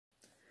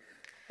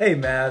Hey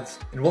Mavs,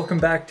 and welcome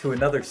back to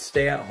another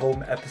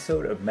stay-at-home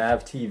episode of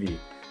MavTV.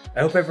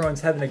 I hope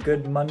everyone's having a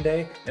good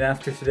Monday, and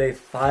after today,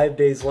 5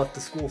 days left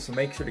of school, so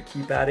make sure to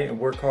keep at it and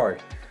work hard.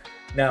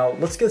 Now,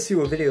 let's go see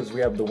what videos we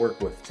have to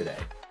work with today.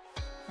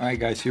 Alright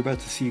guys, you're about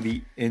to see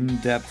the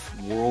in-depth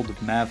world of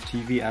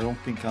MavTV. I don't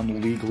think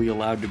I'm legally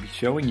allowed to be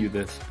showing you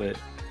this, but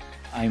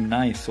I'm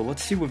nice. So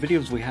let's see what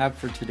videos we have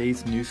for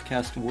today's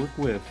newscast to work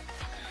with.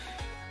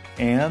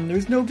 And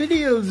there's no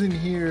videos in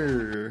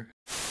here!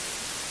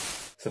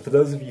 So for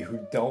those of you who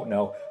don't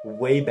know,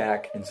 way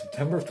back in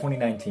September of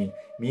 2019,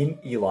 me and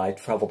Eli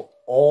traveled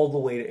all the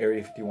way to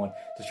Area 51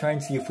 to try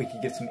and see if we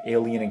could get some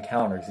alien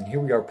encounters. And here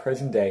we are,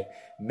 present day,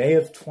 May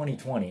of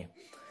 2020,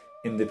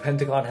 and the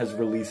Pentagon has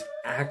released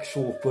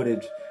actual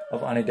footage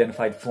of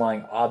unidentified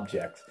flying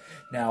objects.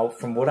 Now,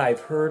 from what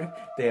I've heard,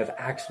 they have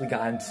actually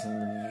gotten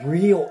some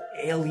real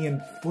alien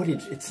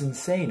footage. It's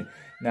insane.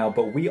 Now,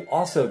 but we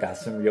also got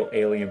some real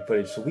alien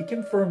footage, so we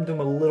confirmed them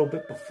a little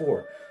bit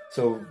before.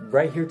 So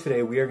right here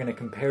today, we are going to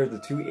compare the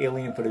two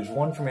alien footage,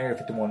 one from Area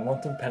 51,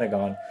 one from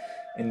Pentagon,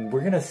 and we're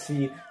going to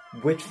see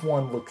which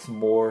one looks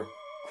more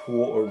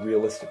cool or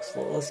realistic.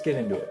 So let's get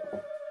into it.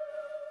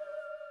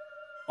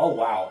 Oh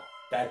wow,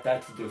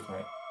 that's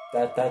different.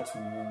 That's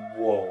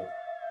whoa.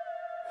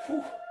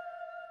 Whew.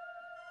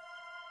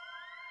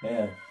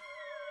 Man, it's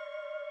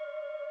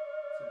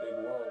a big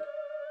world.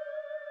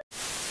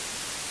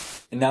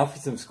 And now for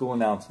some school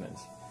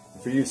announcements.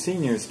 For you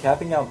seniors,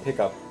 capping out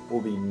pickup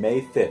will be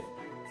May 5th.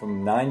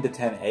 From 9 to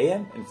 10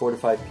 a.m. and 4 to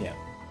 5 p.m.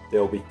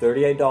 There will be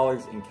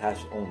 $38 in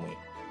cash only.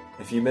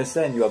 If you miss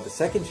then, you have the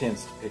second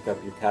chance to pick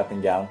up your cap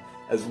and gown,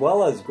 as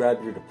well as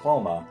grab your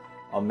diploma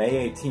on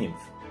May 18th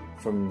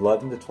from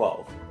 11 to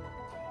 12.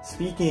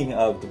 Speaking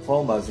of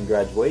diplomas and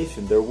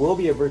graduation, there will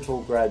be a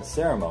virtual grad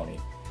ceremony.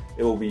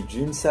 It will be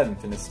June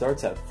 7th and it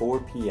starts at 4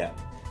 p.m.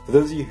 For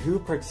those of you who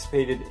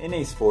participated in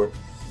a sport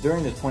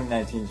during the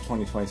 2019 to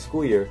 2020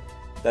 school year,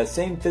 that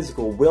same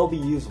physical will be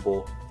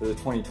usable for the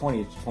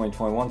 2020 to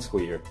 2021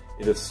 school year.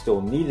 It is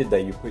still needed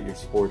that you put your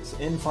sports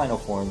in final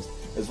forms,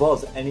 as well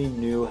as any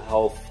new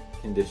health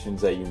conditions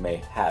that you may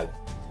have.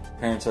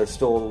 Parents are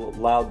still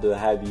allowed to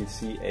have you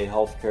see a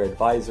healthcare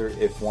advisor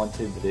if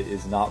wanted, but it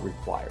is not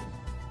required.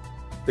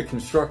 The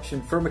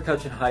construction for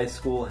McCutcheon High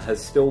School has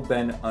still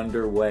been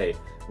underway,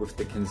 with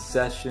the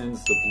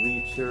concessions, the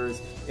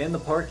bleachers, and the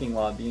parking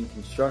lot being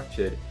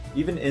constructed,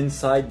 even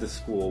inside the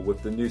school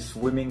with the new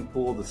swimming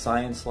pool, the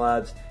science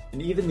labs,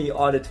 and even the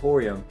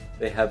auditorium.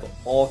 They have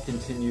all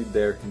continued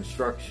their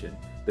construction.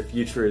 The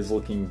future is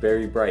looking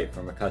very bright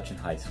for McCutcheon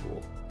High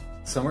School.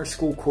 Summer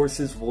school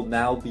courses will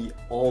now be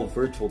all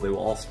virtual. They will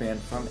all span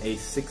from a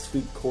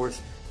 6-week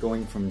course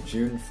going from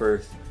June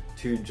 1st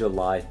to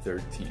July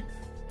 13th.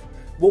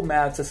 Well,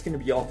 Mavs, that's going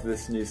to be all for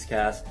this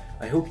newscast.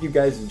 I hope you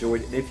guys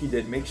enjoyed, and if you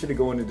did, make sure to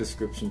go in the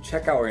description,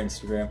 check out our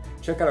Instagram,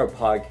 check out our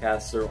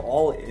podcasts. They're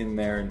all in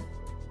there. And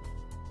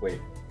wait,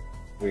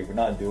 we're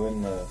not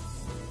doing the...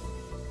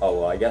 Oh,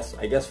 well, I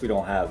guess we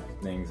don't have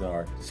things in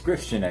our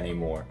description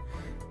anymore.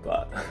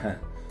 But,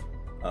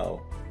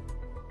 oh.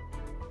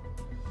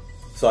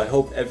 So I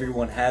hope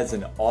everyone has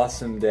an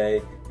awesome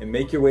day, and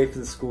make your way for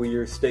the school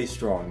year. Stay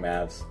strong,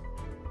 Mavs.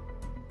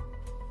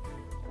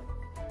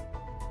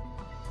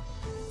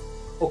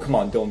 Oh, come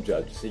on, don't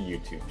judge. It's a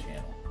YouTube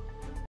channel.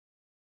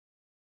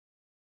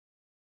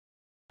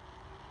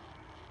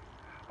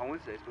 On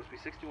Wednesday, it's supposed to be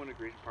 61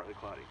 degrees and partly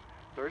cloudy.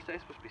 Thursday,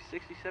 it's supposed to be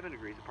 67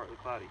 degrees and partly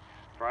cloudy.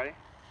 Friday,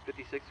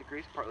 56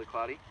 degrees, partly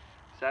cloudy.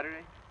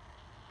 Saturday,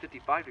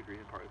 55 degrees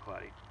and partly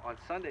cloudy. On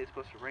Sunday, it's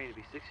supposed to rain and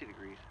be 60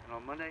 degrees. And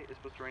on Monday, it's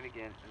supposed to rain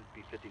again and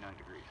be 59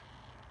 degrees.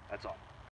 That's all.